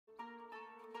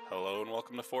Hello and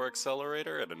welcome to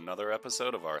 4Accelerator and another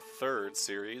episode of our third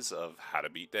series of How to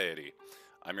Beat Deity.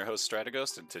 I'm your host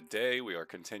Strateghost, and today we are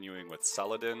continuing with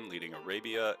Saladin leading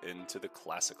Arabia into the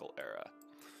classical era.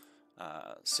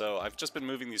 So I've just been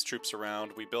moving these troops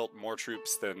around. We built more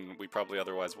troops than we probably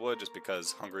otherwise would just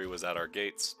because Hungary was at our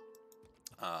gates,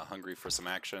 hungry for some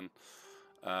action.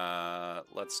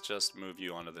 Let's just move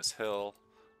you onto this hill.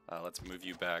 Let's move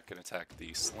you back and attack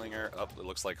the slinger. Oh, it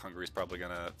looks like Hungary's probably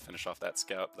going to finish off that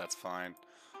scout. That's fine.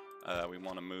 We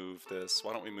want to move this.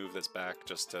 Why don't we move this back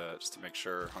just to make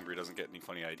sure Hungary doesn't get any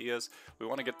funny ideas. We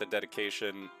want to get the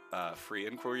dedication free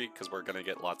inquiry because we're going to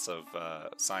get lots of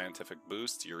scientific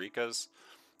boosts, eurekas.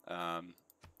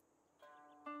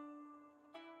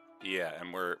 Yeah,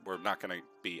 and we're not going to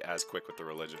be as quick with the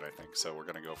religion, I think. So we're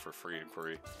going to go for free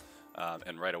inquiry.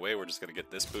 And right away, we're just going to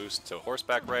get this boost to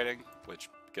horseback riding, which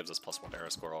gives us +1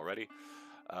 era score already.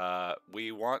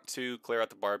 We want to clear out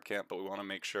the barb camp, but we want to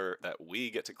make sure that we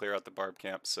get to clear out the barb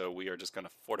camp, so we are just going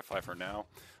to fortify for now.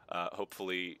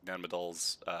 Hopefully,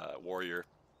 Nanmadol's warrior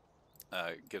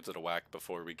gives it a whack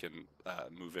before we can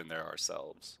move in there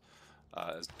ourselves.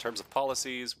 In terms of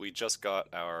policies, we just got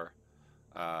our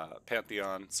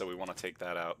Pantheon, so we want to take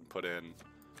that out and put in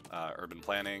urban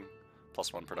planning,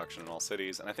 +1 production in all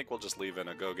cities, and I think we'll just leave in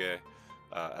a Goge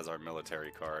as our military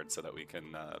card so that we can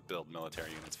build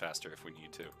military units faster if we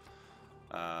need to.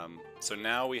 So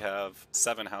now we have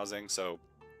 7 housing, so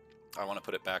I want to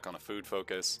put it back on a food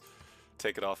focus,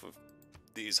 take it off of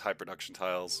these high production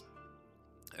tiles,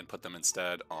 and put them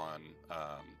instead on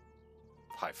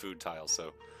high food tiles,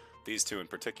 so these two in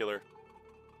particular,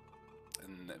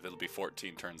 and it'll be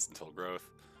 14 turns until growth,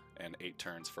 and 8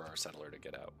 turns for our settler to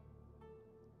get out.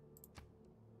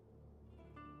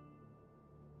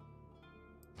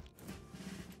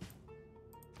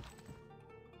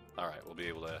 Alright, we'll be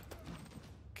able to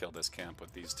kill this camp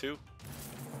with these two.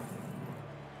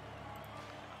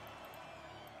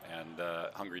 And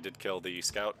Hungary did kill the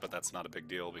scout, but that's not a big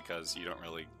deal because you don't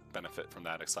really benefit from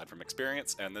that aside from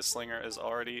experience, and this slinger is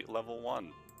already level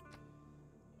 1.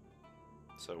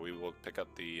 So we will pick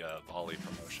up the volley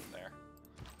promotion there.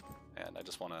 And I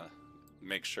just want to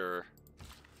make sure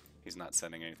he's not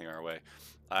sending anything our way.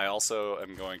 I also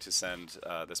am going to send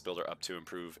this builder up to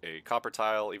improve a copper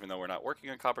tile, even though we're not working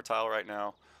on copper tile right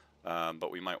now,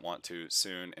 but we might want to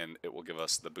soon, and it will give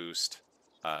us the boost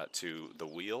to the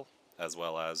wheel, as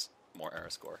well as more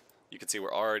era score. You can see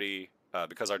we're already,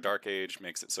 because our Dark Age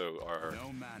makes it so our,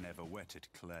 no man ever wetted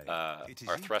clay.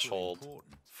 Our threshold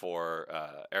for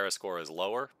era score is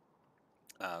lower,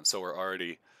 so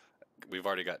we've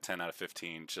already got 10 out of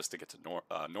 15 just to get to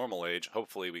normal age.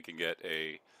 Hopefully we can get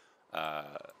a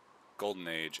golden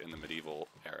age in the medieval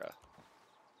era.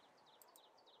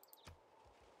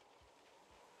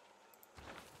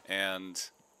 And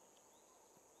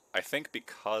I think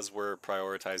because we're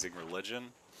prioritizing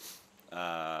religion,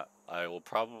 I will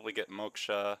probably get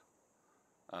moksha.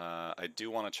 I do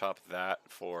want to chop that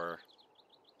for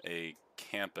a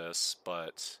campus,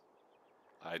 but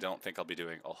I don't think I'll be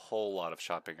doing a whole lot of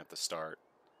shopping at the start.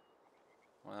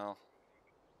 Well,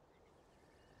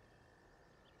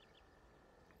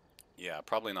 yeah,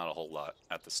 probably not a whole lot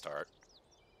at the start.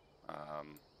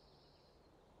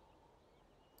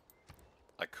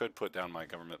 I could put down my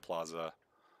government plaza,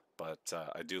 but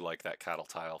I do like that cattle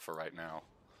tile for right now.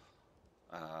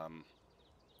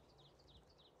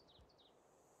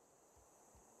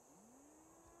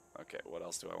 Okay, what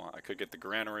else do I want? I could get the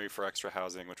granary for extra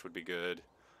housing, which would be good.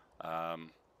 Oh,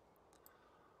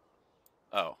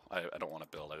 I don't want to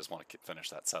build. I just want to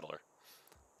finish that settler.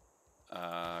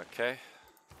 Okay.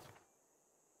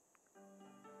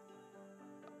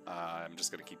 I'm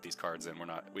just going to keep these cards in.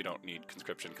 We don't need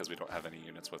conscription because we don't have any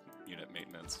units with unit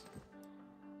maintenance.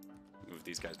 Move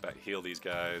these guys back. Heal these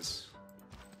guys.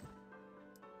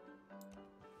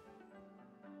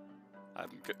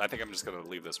 I think I'm just going to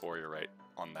leave this warrior right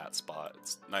on that spot.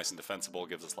 It's nice and defensible,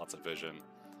 gives us lots of vision.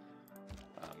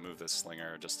 Move this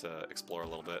slinger just to explore a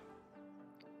little bit.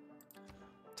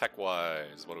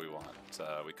 Tech-wise, what do we want?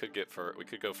 We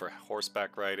could go for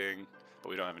horseback riding, but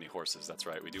we don't have any horses. That's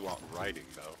right. We do want riding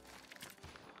though.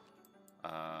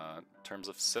 In terms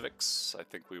of civics, I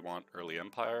think we want early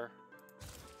empire.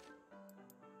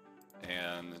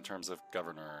 And in terms of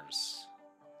governors,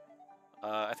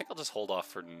 I think I'll just hold off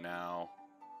for now.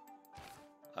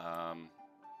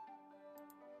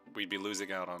 We'd be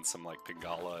losing out on some like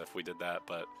Pingala if we did that,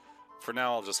 but for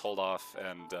now I'll just hold off,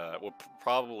 and we'll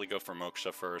probably go for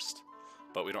Moksha first,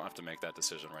 but we don't have to make that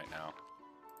decision right now.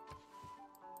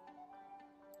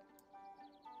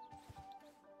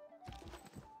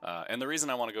 And the reason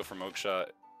I want to go for Moksha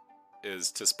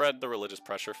is to spread the religious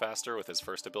pressure faster with his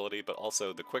first ability, but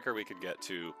also the quicker we can get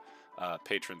to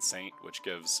Patron Saint, which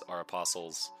gives our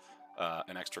apostles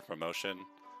an extra promotion,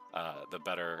 the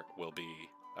better will be.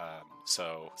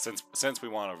 So since we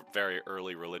want a very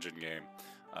early religion game,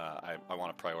 I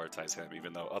want to prioritize him,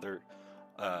 even though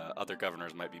other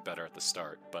governors might be better at the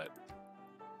start, but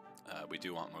we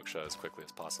do want Moksha as quickly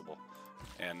as possible.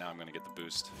 And now I'm going to get the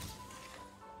boost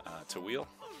to wheel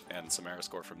and some era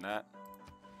score from that.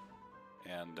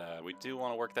 And we do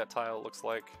want to work that tile, it looks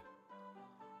like.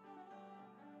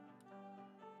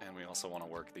 And we also want to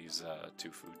work these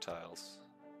 2 food tiles.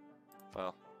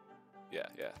 Well, yeah,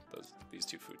 these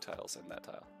 2 food tiles and that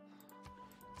tile.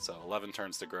 So 11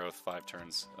 turns to growth, 5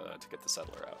 turns to get the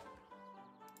settler out.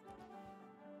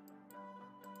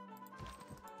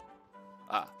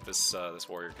 Ah, this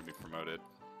warrior can be promoted.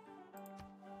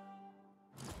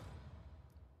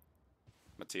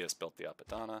 Matthias built the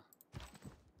Apadana.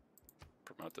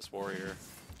 Promote this warrior.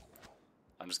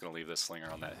 I'm just going to leave this slinger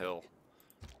on that hill.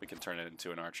 We can turn it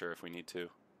into an archer if we need to.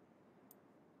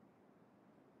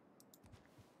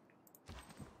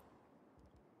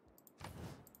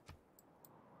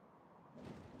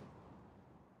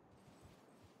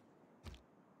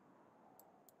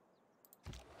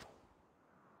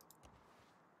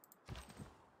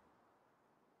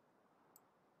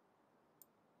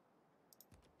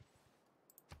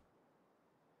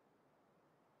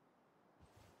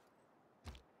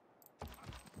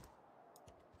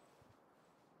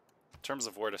 In terms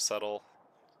of where to settle,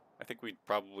 I think we'd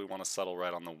probably want to settle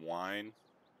right on the wine.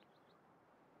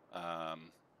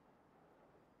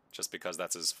 Just because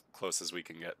that's as close as we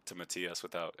can get to Matthias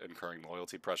without incurring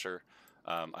loyalty pressure.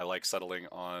 I like settling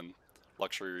on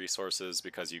luxury resources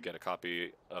because you get a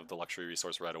copy of the luxury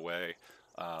resource right away.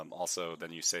 Also,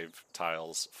 then you save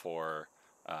tiles for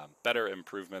better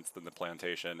improvements than the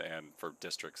plantation and for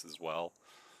districts as well.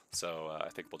 So I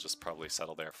think we'll just probably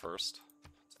settle there first.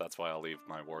 So that's why I'll leave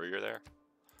my warrior there.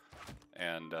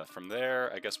 And from there,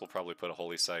 I guess we'll probably put a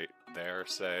holy site there,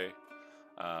 say,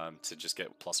 to just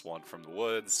get +1 from the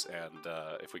woods. And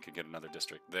if we can get another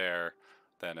district there,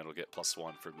 then it'll get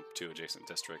 +1 from 2 adjacent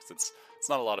districts. It's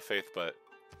not a lot of faith, but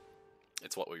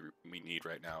it's what we need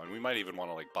right now. And we might even want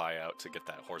to like buy out to get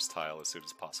that horse tile as soon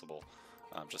as possible,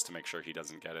 just to make sure he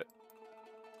doesn't get it.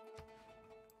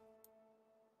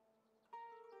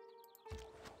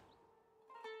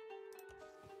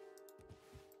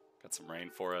 Got some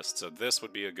rainforest, so this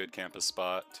would be a good campus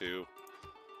spot too.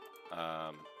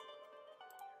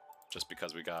 Just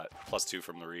because we got +2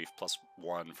 from the reef,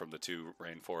 +1 from the 2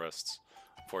 rainforests.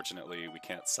 Unfortunately, we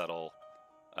can't settle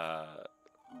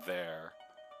there,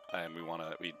 and we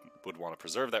would want to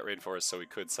preserve that rainforest, so we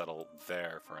could settle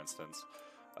there, for instance.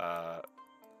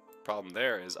 Problem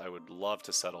there is I would love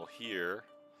to settle here.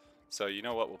 So you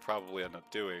know what we'll probably end up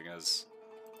doing is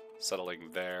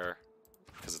settling there,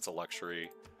 because it's a luxury,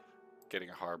 getting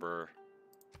a harbor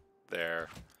there,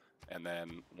 and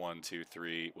then 1, 2,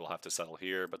 3, we'll have to settle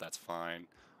here, but that's fine.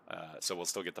 So we'll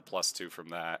still get the +2 from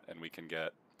that, and we can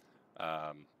get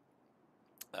a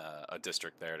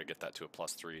district there to get that to a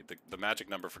 +3. The magic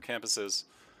number for campuses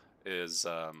is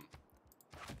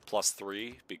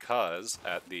 +3 because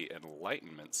at the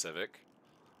Enlightenment Civic,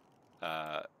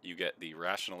 you get the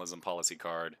Rationalism Policy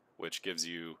card, which gives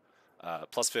you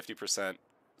 +50%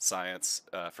 science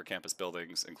for campus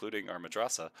buildings, including our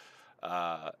madrasa,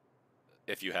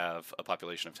 if you have a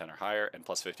population of 10 or higher, and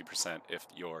 +50% if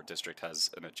your district has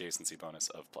an adjacency bonus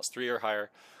of +3 or higher.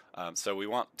 So we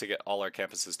want to get all our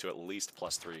campuses to at least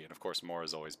 +3, and of course more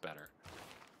is always better.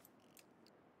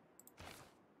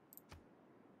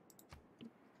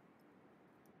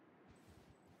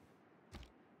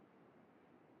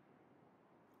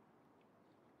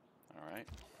 Alright.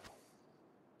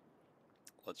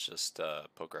 Let's just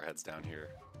poke our heads down here.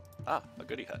 Ah, a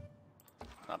goodie hut.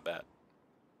 Not bad.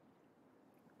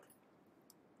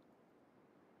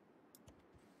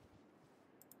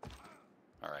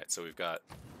 Alright, so we've got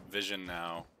vision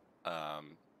now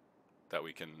that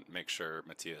we can make sure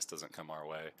Matthias doesn't come our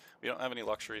way. We don't have any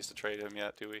luxuries to trade him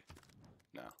yet, do we?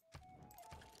 No.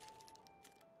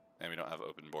 And we don't have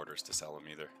open borders to sell him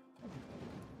either.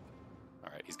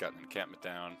 Alright, he's got an encampment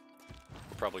down.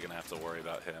 We're probably going to have to worry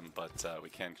about him, but we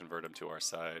can convert him to our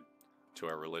side, to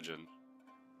our religion,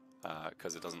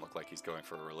 because it doesn't look like he's going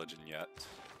for a religion yet.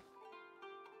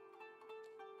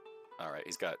 Alright,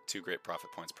 he's got 2 great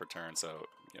profit points per turn, so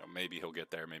you know maybe he'll get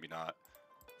there, maybe not.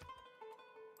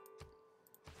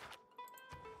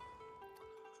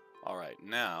 Alright,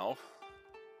 now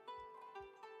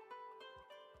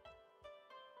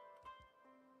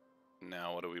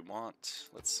what do we want?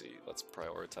 Let's see, let's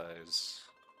prioritize.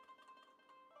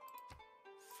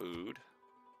 food.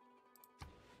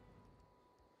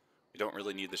 We don't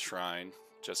really need the shrine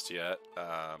just yet.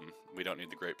 We don't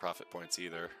need the great profit points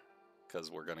either,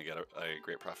 because we're going to get a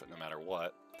great profit no matter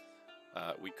what.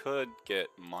 We could get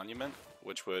Monument,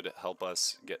 which would help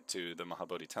us get to the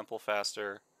Mahabodhi Temple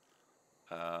faster.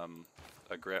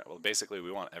 Well, basically,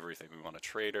 we want everything. We want a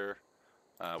trader.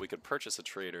 We could purchase a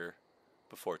trader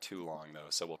before too long, though,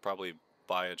 so we'll probably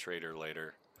buy a trader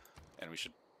later, and we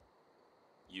should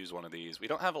use one of these. We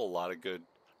don't have a lot of good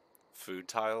food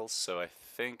tiles, so I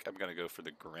think I'm going to go for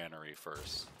the granary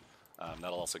first.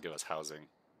 That'll also give us housing.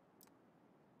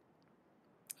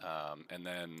 And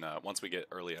then once we get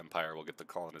early empire, we'll get the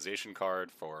colonization card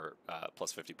for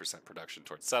plus 50% production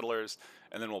towards settlers,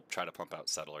 and then we'll try to pump out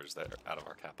settlers that are out of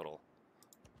our capital.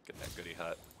 Get that goody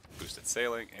hut, boosted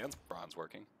sailing, and bronze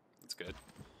working. That's good.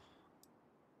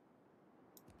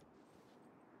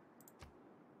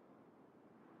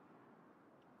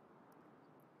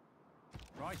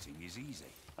 Writing is easy.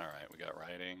 Alright, we got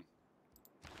writing.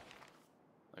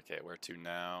 Okay, where to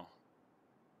now?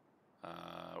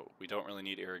 We don't really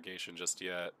need irrigation just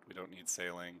yet. We don't need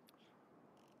sailing.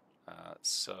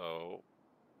 So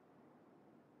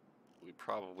we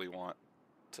probably want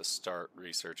to start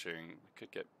researching. We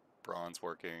could get bronze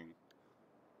working.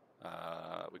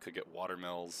 We could get water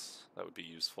mills. That would be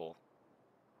useful.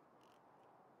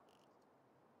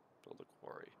 Build a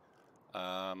quarry.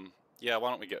 Yeah, why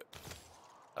don't we get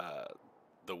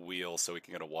the wheel so we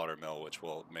can get a water mill, which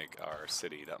will make our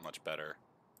city that much better.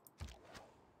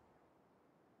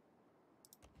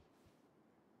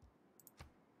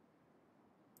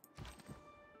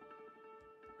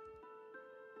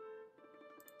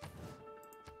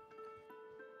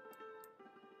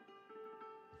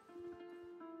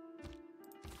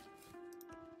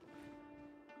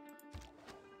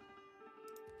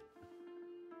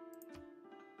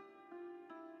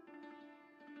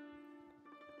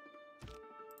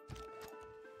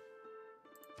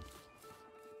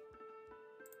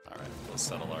 Alright, we'll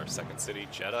settle our second city,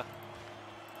 Jeddah.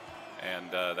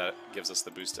 And that gives us the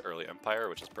boost to early empire,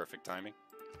 which is perfect timing.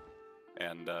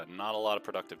 And not a lot of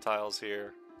productive tiles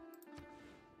here,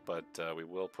 but we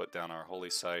will put down our holy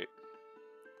site.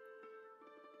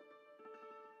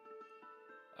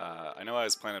 I know I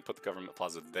was planning to put the government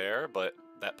plaza there, but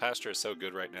that pasture is so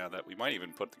good right now that we might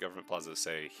even put the government plaza,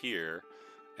 say, here,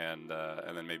 and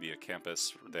then maybe a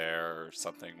campus there or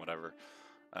something, whatever.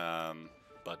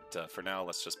 But for now,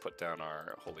 let's just put down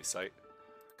our holy site,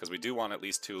 because we do want at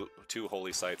least two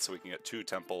holy sites so we can get 2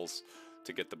 temples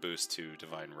to get the boost to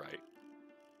divine right.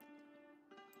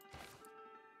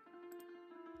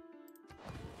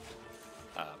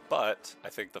 But I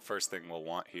think the first thing we'll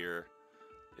want here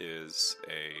is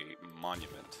a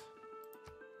monument,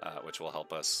 which will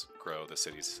help us grow the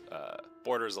city's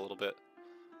borders a little bit,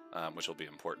 which will be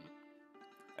important.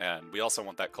 And we also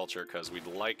want that culture because we'd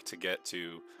like to get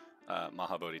to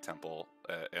Mahabodhi Temple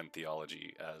and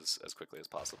theology as quickly as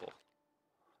possible.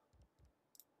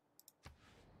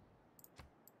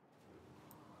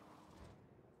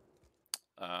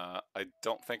 I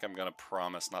don't think I'm going to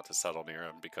promise not to settle near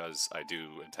him, because I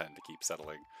do intend to keep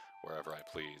settling wherever I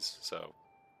please, so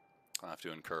I'll have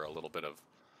to incur a little bit of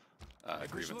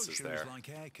grievances there. It was like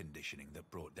air conditioning that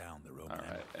brought down the Roman Empire.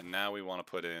 Alright, and now we want to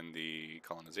put in the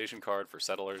colonization card for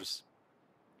settlers.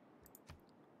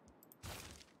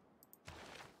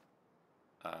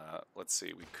 Let's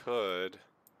see, we could,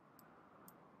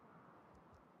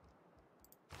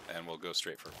 and we'll go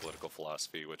straight for political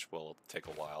philosophy, which will take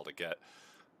a while to get.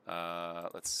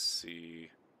 Let's see.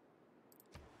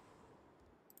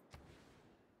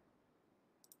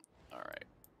 Alright.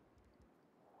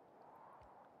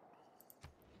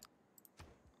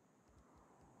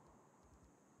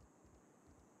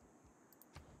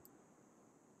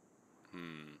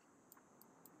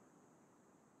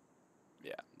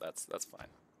 Yeah, that's fine.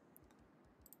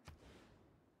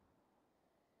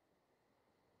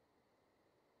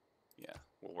 Yeah,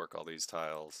 we'll work all these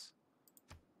tiles.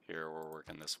 Here we're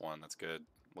working this one, that's good.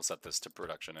 We'll set this to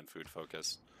production and food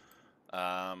focus. We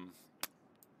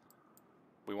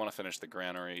want to finish the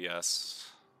granary, yes.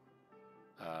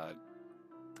 The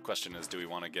question is, do we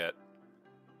want to get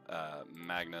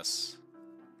Magnus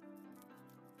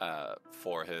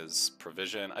for his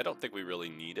provision? I don't think we really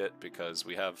need it, because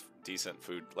we have decent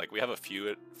food. Like, we have a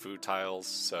few food tiles,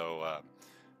 so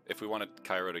if we wanted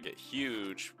Cairo to get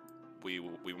huge,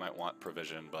 we might want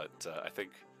provision, but I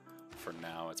think for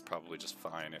now it's probably just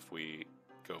fine if we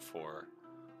go for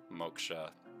Moksha.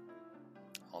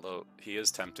 Although he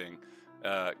is tempting,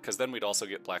 because then we'd also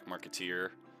get Black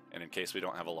Marketeer, and in case we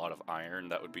don't have a lot of iron,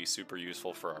 that would be super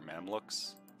useful for our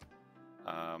Mamluks.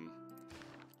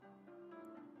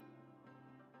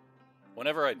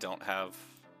 Whenever I don't have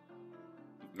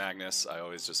Magnus, I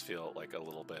always just feel like a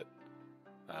little bit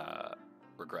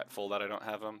regretful that I don't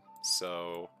have him.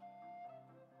 So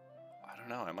I don't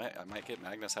know. I might get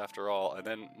Magnus after all, and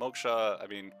then Moksha. I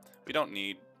mean, we don't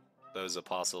need those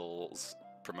apostles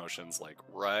promotions like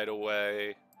right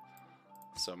away.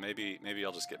 So maybe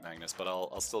I'll just get Magnus, but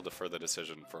I'll still defer the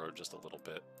decision for just a little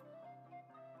bit.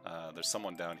 There's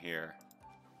someone down here.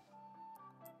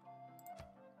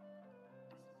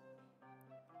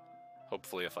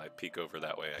 Hopefully if I peek over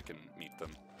that way I can meet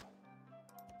them.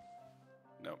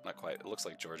 Nope, not quite. It looks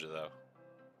like Georgia though.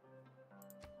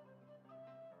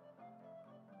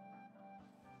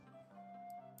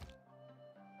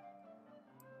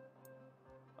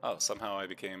 Oh, somehow I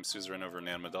became suzerain over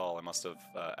Nan Madal. I must have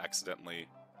accidentally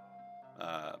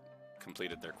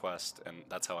completed their quest, and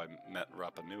that's how I met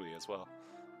Rapa Nui as well.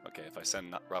 Okay, if I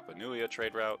send Rapa Nui a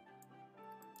trade route,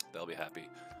 they'll be happy.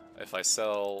 If I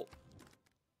sell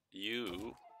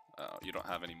you, you don't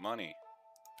have any money.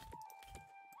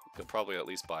 You'll probably at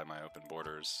least buy my open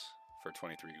borders for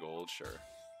 23 gold, sure.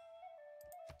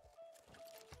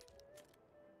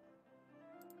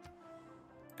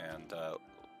 And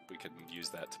we can use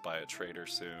that to buy a trader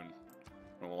soon.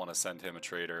 And we'll want to send him a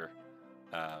trader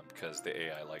because the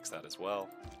AI likes that as well.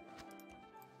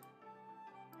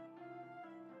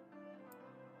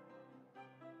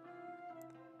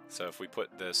 So if we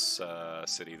put this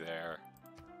city there,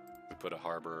 we put a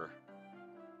harbor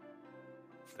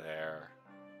there,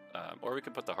 or we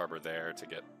could put the harbor there to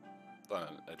get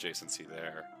adjacency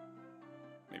there.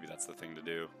 Maybe that's the thing to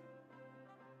do.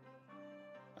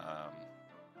 I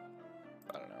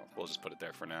don't know. We'll just put it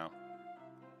there for now.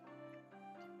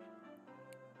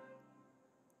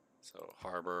 So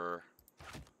harbor.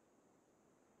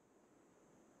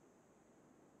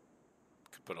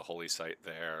 Could put a holy site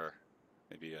there.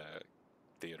 Maybe a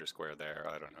theater square there.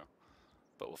 I don't know.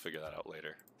 But we'll figure that out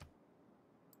later.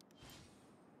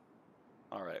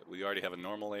 Alright, we already have a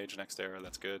normal age next era.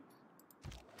 That's good.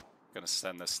 I'm gonna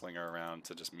send this slinger around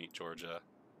to just meet Georgia.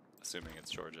 Assuming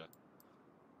it's Georgia.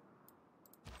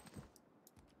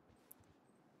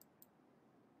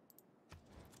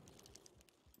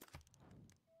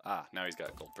 Ah, now he's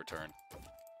got gold per turn.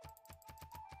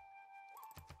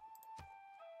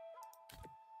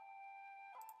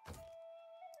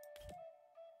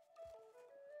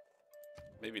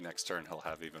 Maybe next turn he'll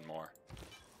have even more.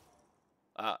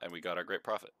 Ah, and we got our great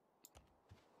prophet.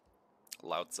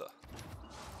 Lao Tzu.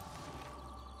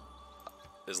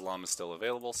 Islam is still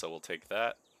available, so we'll take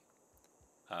that.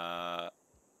 I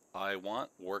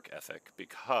want work ethic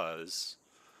because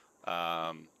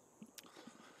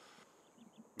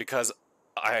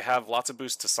I have lots of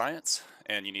boosts to science,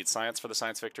 and you need science for the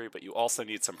science victory, but you also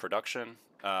need some production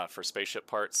for spaceship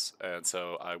parts, and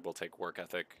so I will take work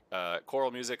ethic.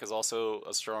 Choral music is also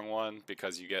a strong one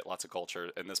because you get lots of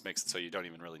culture, and this makes it so you don't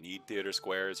even really need theater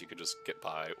squares. You could just get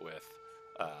by with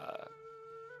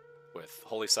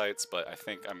holy sites, but I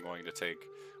think I'm going to take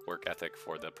work ethic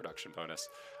for the production bonus.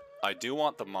 I do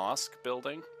want the mosque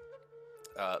building,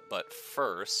 but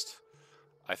first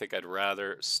I think I'd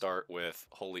rather start with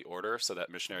Holy Order so that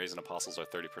missionaries and apostles are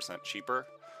 30% cheaper.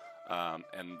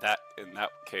 And that in that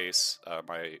case,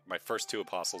 my first two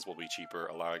apostles will be cheaper,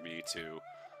 allowing me to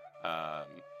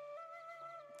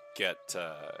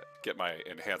get my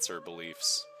enhancer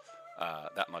beliefs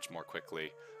that much more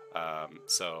quickly.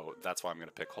 So that's why I'm going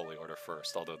to pick Holy Order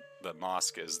first, although the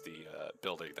mosque is the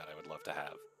building that I would love to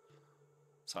have.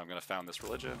 So I'm going to found this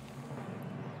religion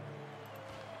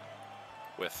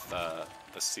with the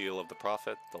seal of the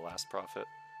prophet, the last prophet.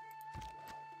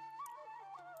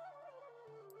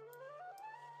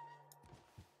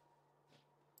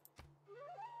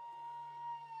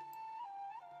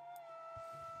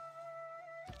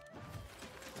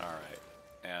 Alright,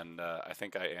 and I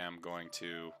think I am going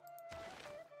to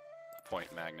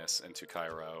appoint Magnus into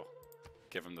Cairo,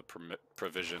 give him the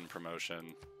provision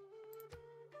promotion,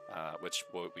 which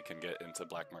we can get into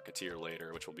Black Marketeer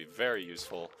later, which will be very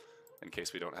useful in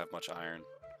case we don't have much iron.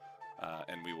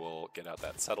 And we will get out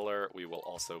that settler. We will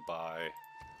also buy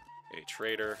a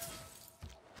trader.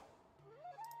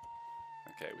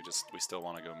 Okay, we still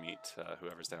want to go meet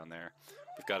whoever's down there.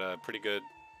 We've got a pretty good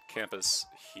campus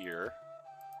here.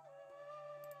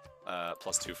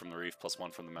 +2 from the reef,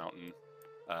 +1 from the mountain.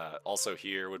 Also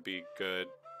here would be good.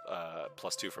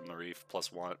 +2 from the reef,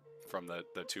 +1 from the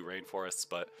two rainforests,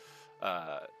 but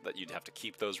that you'd have to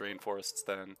keep those rainforests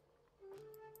then.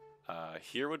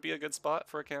 Here would be a good spot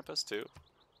for a campus too.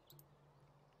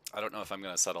 I don't know if I'm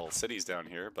going to settle cities down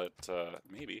here, but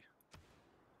maybe.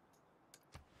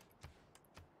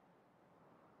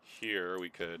 Here we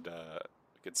could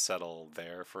We could settle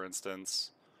there, for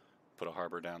instance. Put a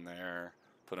harbor down there.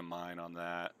 Put a mine on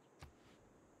that.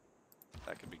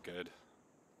 That could be good.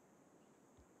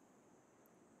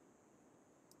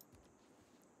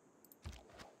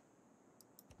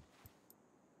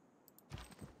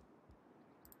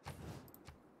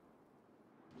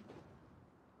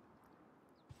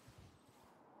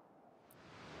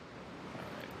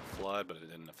 Flood, but it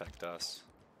didn't affect us.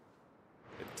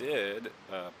 It did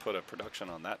put a production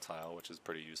on that tile, which is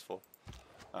pretty useful.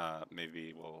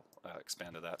 Maybe we'll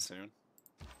expand to that soon.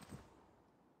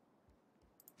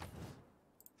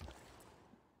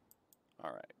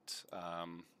 Alright.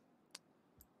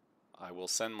 I will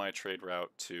send my trade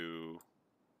route to...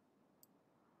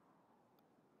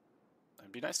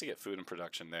 It'd be nice to get food and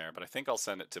production there, but I think I'll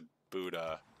send it to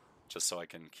Buddha just so I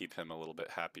can keep him a little bit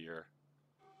happier.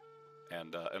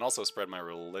 And also spread my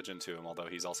religion to him, although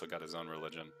he's also got his own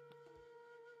religion.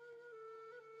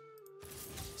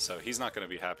 So he's not going to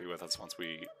be happy with us once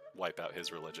we wipe out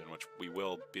his religion, which we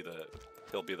will be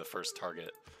he'll be the first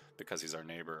target because he's our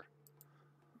neighbor.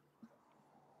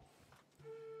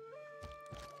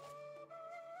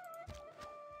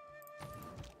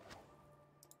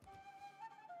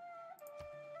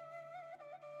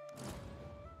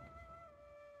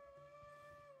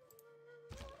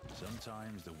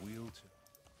 Sometimes the wheel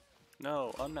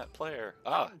No, unmet player.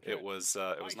 Ah, it was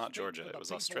not Georgia, it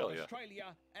was Australia.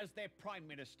 As their prime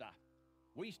minister.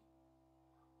 We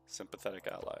Sympathetic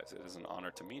allies. It is an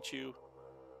honor to meet you.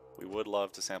 We would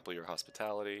love to sample your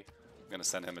hospitality. I'm going to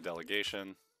send him a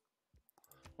delegation,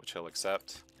 which he'll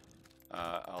accept.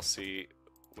 I'll see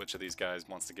which of these guys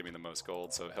wants to give me the most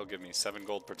gold. So he'll give me 7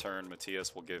 gold per turn.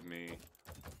 Matthias will give me...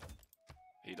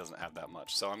 He doesn't have that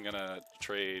much. So I'm going to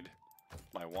trade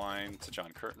my wine to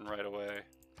John Curtin right away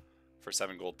for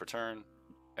 7 gold per turn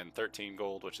and 13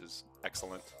 gold, which is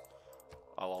excellent.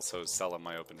 I'll also sell him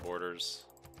my open borders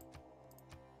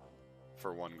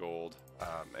for 1 gold,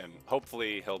 and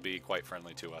hopefully he'll be quite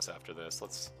friendly to us after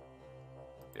this.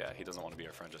 Yeah, he doesn't want to be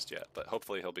our friend just yet, but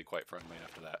hopefully he'll be quite friendly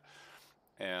after that.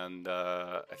 And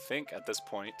I think at this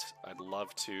point I'd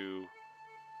love to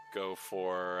go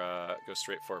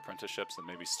straight for apprenticeships and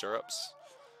maybe stirrups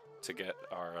to get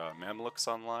our Mamluks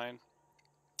online.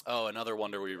 Oh, another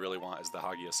wonder we really want is the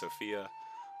Hagia Sophia,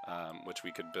 which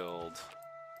we could build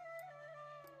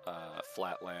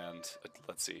flatland.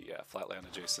 Let's see, yeah, flatland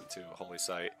adjacent to a holy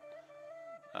site.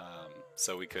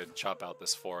 So we could chop out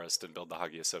this forest and build the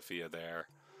Hagia Sophia there.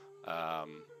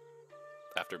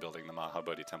 After building the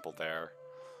Mahabodhi temple there,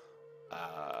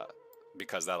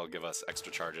 because that'll give us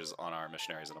extra charges on our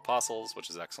missionaries and apostles, which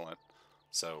is excellent.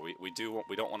 So we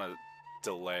don't want to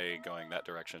delay going that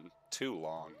direction too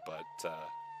long, but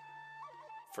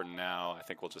for now I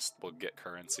think we'll get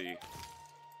currency.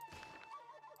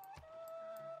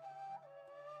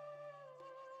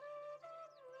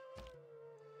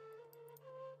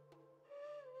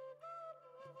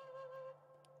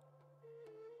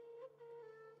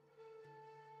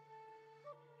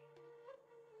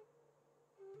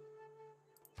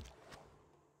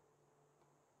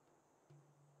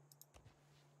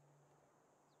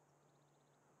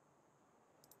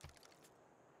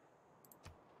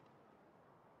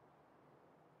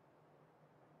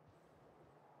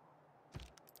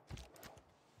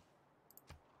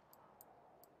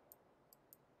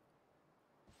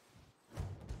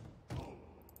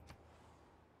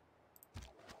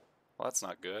 Well, that's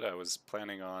not good. I was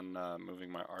planning on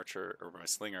moving my archer or my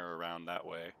slinger around that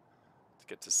way to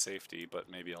get to safety, but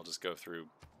maybe I'll just go through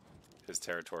his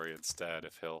territory instead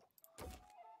if he'll...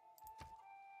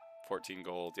 14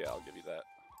 gold, yeah, I'll give you that.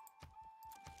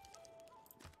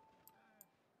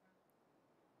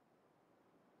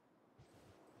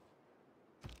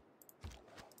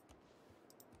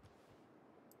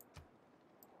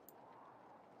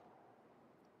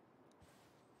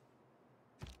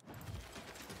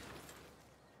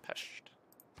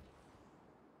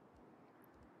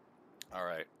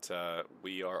 Alright,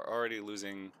 we are already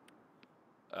losing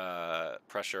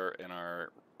pressure in our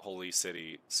holy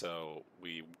city, so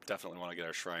we definitely want to get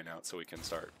our shrine out so we can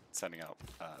start sending out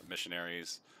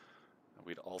missionaries.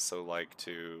 We'd also like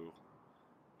to...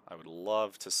 I would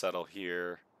love to settle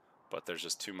here, but there's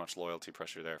just too much loyalty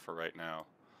pressure there for right now.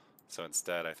 So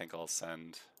instead, I think I'll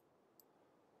send...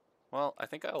 Well, I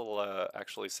think I'll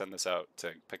actually send this out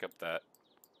to pick up that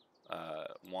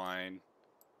wine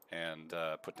and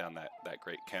put down that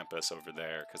great campus over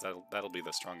there, because that'll be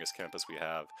the strongest campus we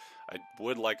have. I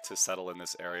would like to settle in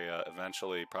this area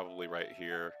eventually, probably right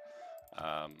here,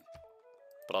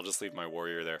 but I'll just leave my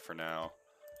warrior there for now,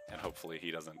 and hopefully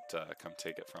he doesn't come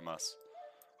take it from us.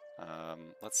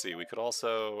 Let's see, we could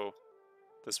also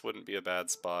this wouldn't be a bad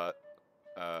spot.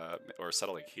 Or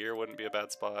settling here wouldn't be a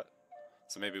bad spot.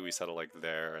 So maybe we settle like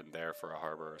there and there for a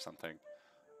harbor or something.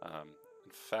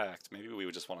 In fact, maybe we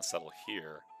would just want to settle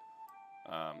here.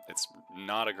 It's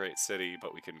not a great city,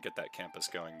 but we can get that campus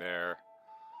going there.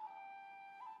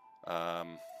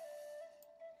 And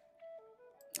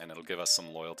it'll give us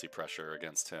some loyalty pressure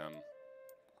against him.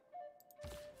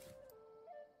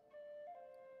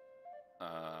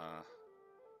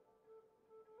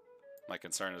 My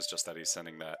concern is just that he's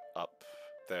sending that up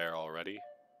there already.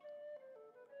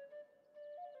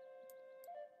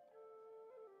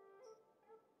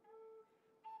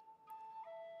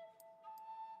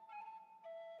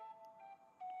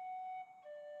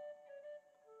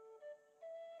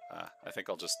 I think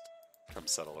I'll just come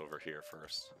settle over here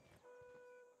first.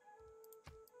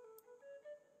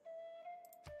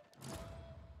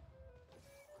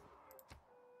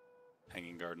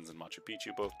 Hanging Gardens and Machu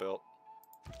Picchu both built.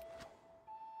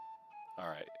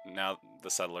 Alright, now the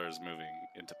settler is moving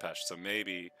into Pesh, so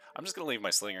maybe I'm just going to leave my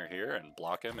slinger here and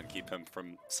block him and keep him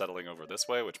from settling over this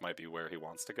way, which might be where he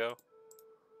wants to go.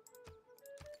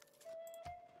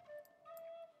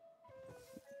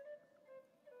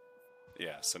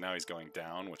 Yeah, so now he's going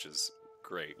down, which is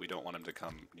great. We don't want him to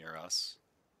come near us.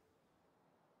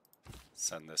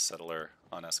 Send this settler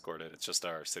unescorted. It's just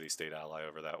our city-state ally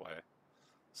over that way,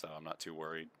 so I'm not too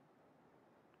worried.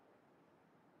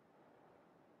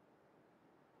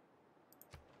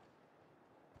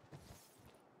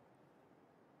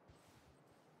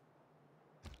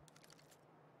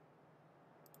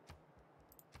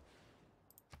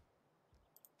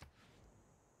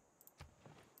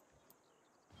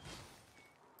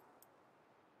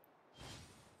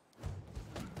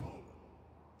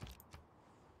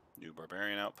 New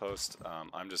barbarian outpost.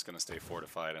 I'm just going to stay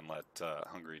fortified and let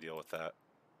Hungary deal with that.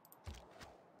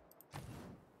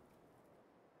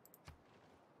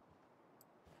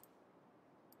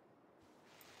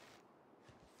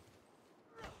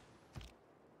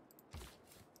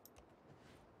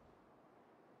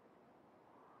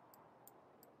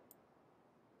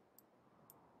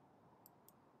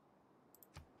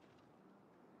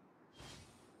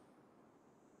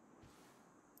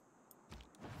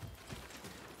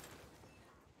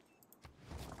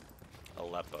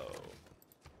 Aleppo,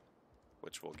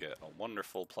 which will get a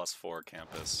wonderful +4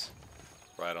 campus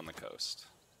right on the coast.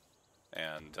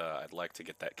 And I'd like to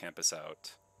get that campus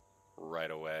out right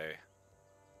away.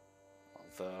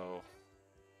 Although,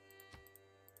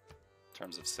 in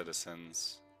terms of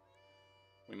citizens,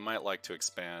 we might like to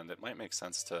expand. It might make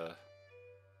sense to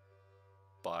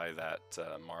buy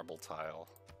that marble tile.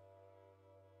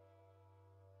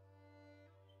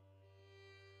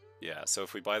 Yeah, so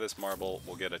if we buy this marble,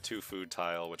 we'll get a 2 food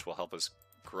tile, which will help us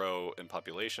grow in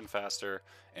population faster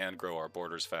and grow our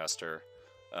borders faster.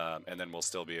 And then we'll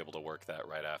still be able to work that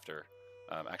right after.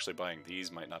 Actually, buying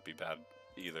these might not be bad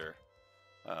either.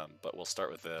 But we'll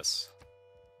start with this.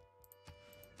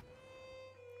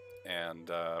 And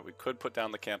we could put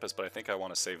down the campus, but I think I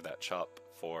want to save that chop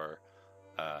for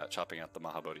chopping out the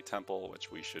Mahabodhi Temple,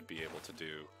 which we should be able to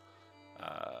do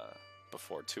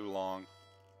before too long.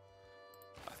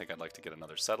 I think I'd like to get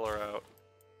another settler out.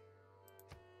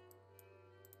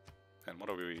 And what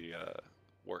are we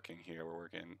working here? We're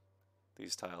working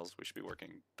these tiles. We should be working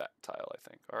that tile, I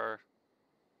think. Or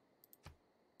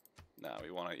no,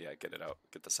 we want to get it out,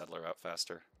 get the settler out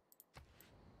faster.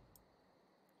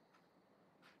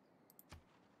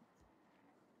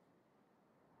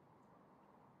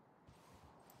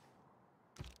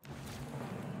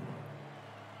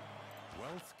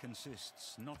 Wealth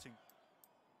consists not in...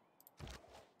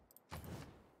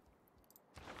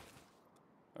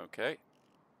 Okay.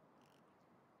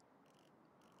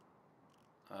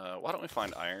 Why don't we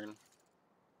find iron?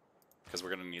 Because we're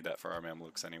going to need that for our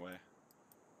Mamluks anyway.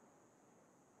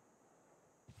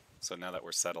 So now that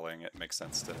we're settling, it makes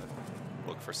sense to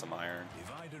look for some iron.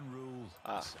 Divide and rule.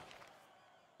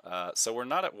 So we're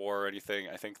not at war or anything.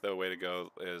 I think the way to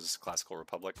go is Classical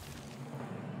Republic.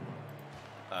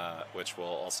 Which will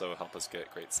also help us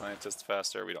get great scientists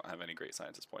faster. We don't have any great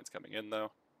scientist points coming in,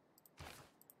 though.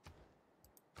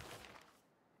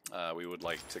 We would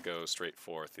like to go straight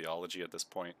for theology at this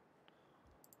point.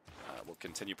 We'll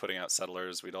continue putting out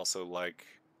settlers. We'd also like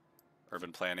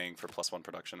urban planning for +1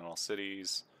 production in all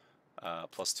cities,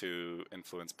 +2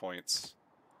 influence points,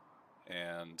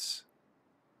 and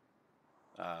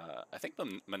I think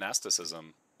the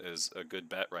monasticism is a good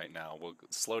bet right now. We'll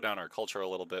slow down our culture a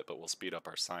little bit, but we'll speed up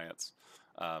our science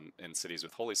in cities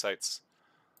with holy sites,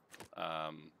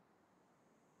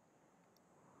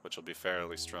 which will be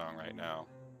fairly strong right now.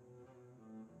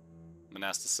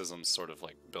 Monasticism's sort of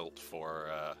like built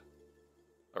for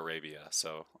Arabia,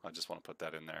 so I just want to put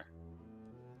that in there.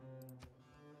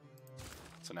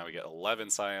 So now we get 11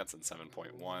 science and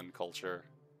 7.1 culture.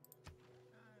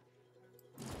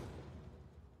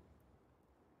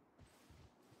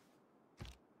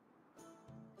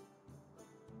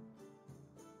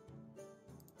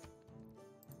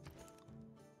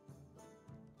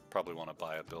 Probably want to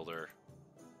buy a builder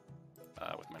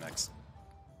with my next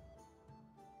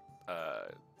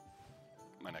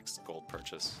gold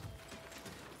purchase.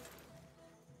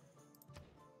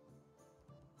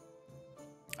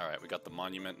 All right, we got the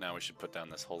monument. Now we should put down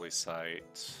this holy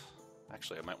site.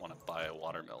 Actually, I might want to buy a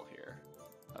watermill here.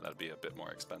 That'd be a bit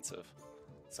more expensive.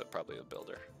 So probably a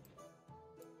builder.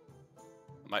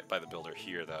 I might buy the builder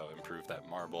here though. Improve that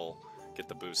marble. Get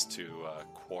the boost to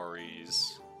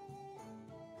quarries.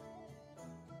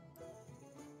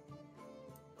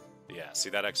 Yeah, see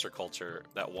that extra culture,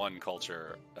 that one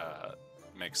culture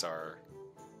makes our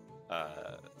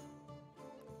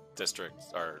district,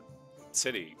 our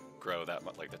city grow that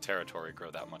much, like the territory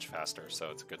grow that much faster, so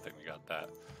it's a good thing we got that.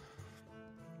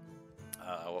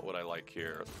 What would I like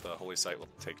here? The holy site will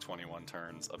take 21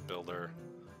 turns. A builder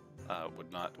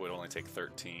would only take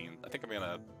 13. I think I'm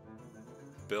gonna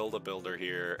build a builder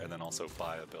here and then also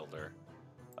buy a builder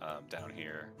down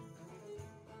here.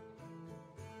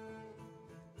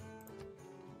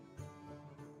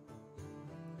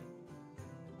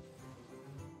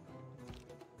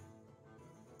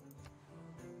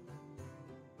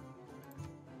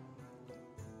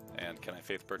 And can I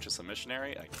faith purchase a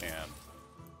missionary? I can.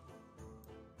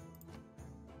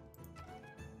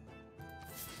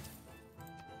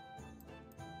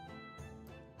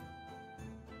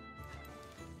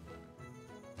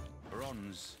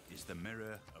 Bronze is the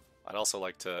mirror of... I'd also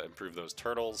like to improve those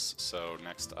turtles, so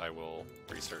next I will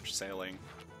research sailing.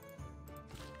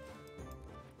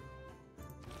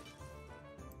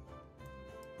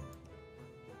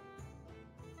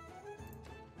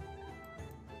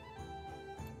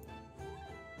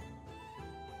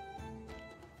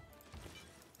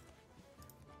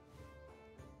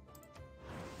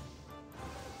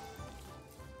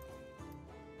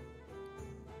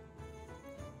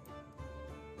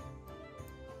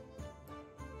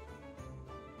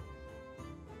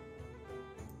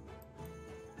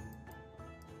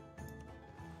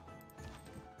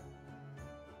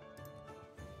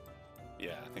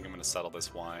 Yeah, I think I'm going to settle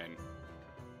this wine.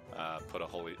 Put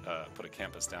a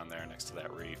campus down there next to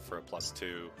that reef for a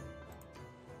 +2.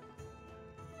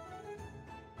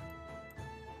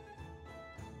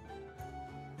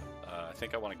 I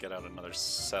think I want to get out another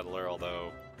settler,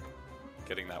 although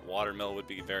getting that watermill would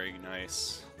be very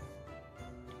nice.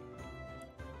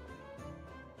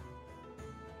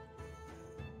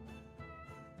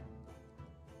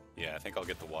 Yeah, I think I'll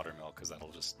get the watermill because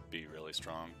that'll just be really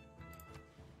strong.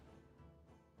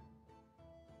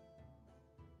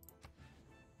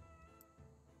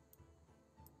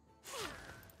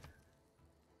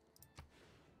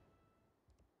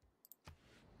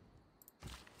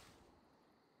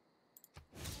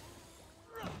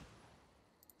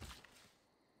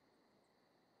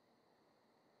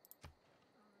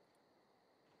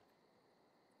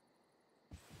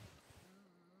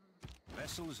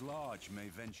 Vessels large may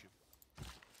venture.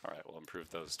 Alright, we'll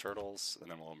improve those turtles, and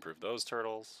then we'll improve those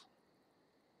turtles.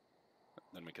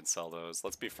 Then we can sell those.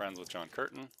 Let's be friends with John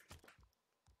Curtin.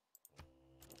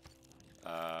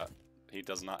 He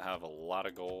does not have a lot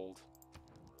of gold.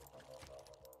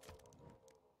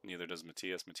 Neither does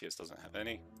Matthias. Matthias doesn't have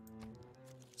any.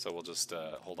 So we'll just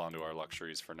hold on to our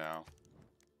luxuries for now.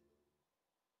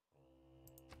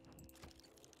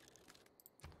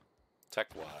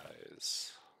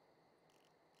 Tech-wise,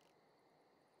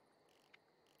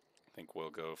 I think we'll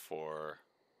go for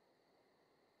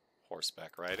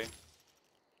horseback riding.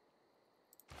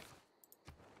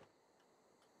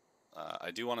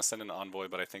 I do want to send an envoy,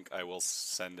 but I think I will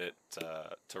send it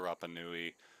to Rapa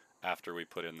Nui after we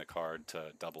put in the card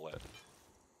to double it.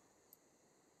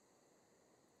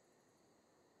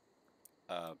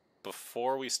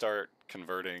 Before we start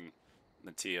converting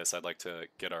Matthias, I'd like to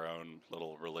get our own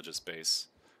little religious base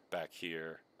back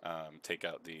here, take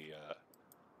out the,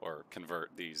 or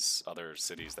convert these other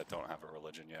cities that don't have a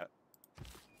religion yet.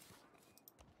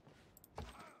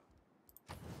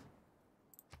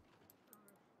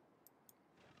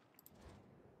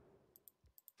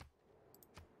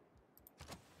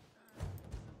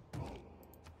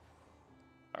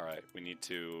 Alright, we need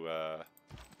to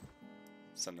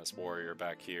send this warrior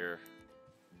back here.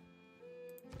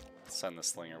 Send the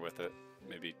slinger with it.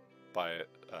 Maybe buy it,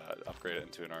 upgrade it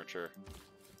into an archer.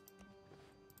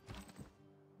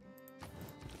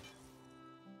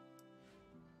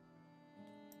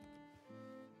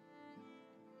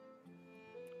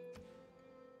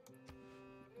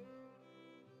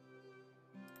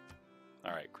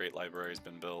 great library's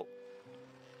been built.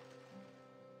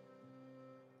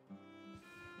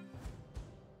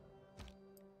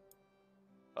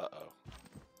 Uh-oh.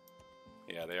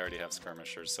 Yeah, they already have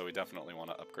skirmishers, so we definitely want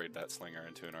to upgrade that slinger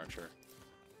into an archer.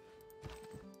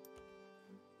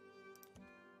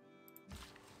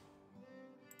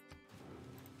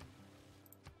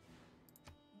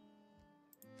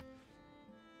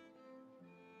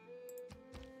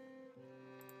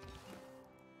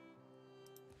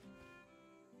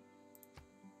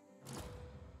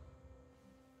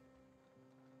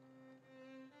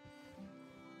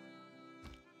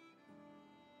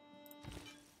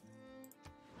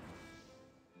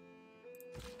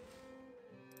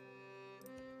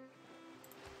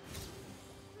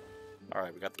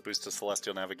 Alright, we got the boost to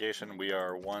Celestial Navigation. We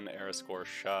are 1 era score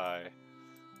shy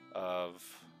of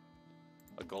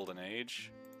a Golden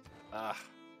Age. Ah.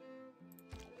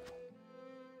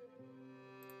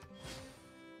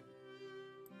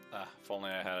 If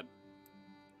only I had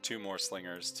 2 more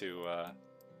slingers to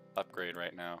upgrade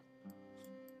right now.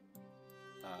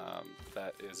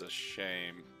 That is a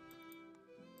shame.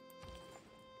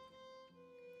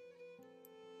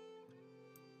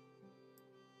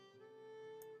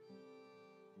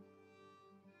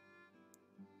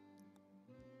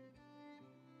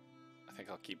 I think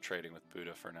I'll keep trading with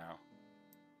Buddha for now.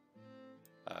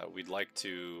 We'd like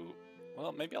to...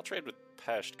 Well, maybe I'll trade with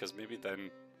Pesht, because maybe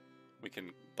then we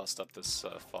can bust up this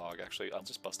fog. Actually, I'll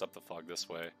just bust up the fog this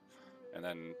way, and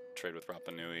then trade with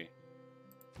Rapa Nui.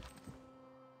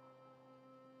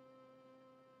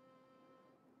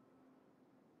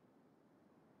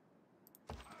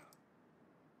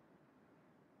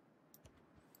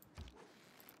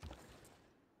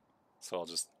 So I'll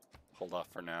just hold off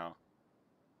for now.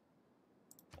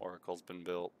 Oracle's been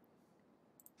built.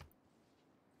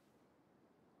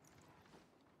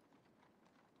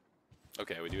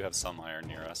 Okay, we do have some iron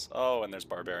near us. Oh, and there's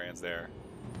barbarians there.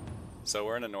 So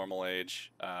we're in a normal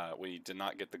age. We did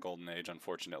not get the golden age,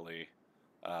 unfortunately,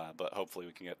 but hopefully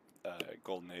we can get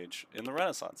golden age in the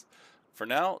Renaissance. For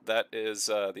now, that is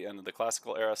the end of the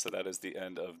classical era, so that is the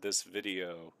end of this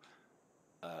video.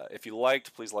 If you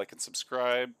liked, please like and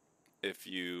subscribe. If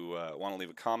you want to leave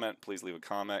a comment, please leave a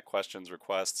comment. Questions,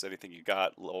 requests, anything you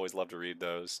got. We'll always love to read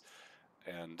those.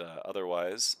 And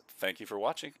otherwise, thank you for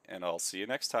watching, and I'll see you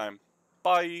next time.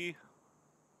 Bye!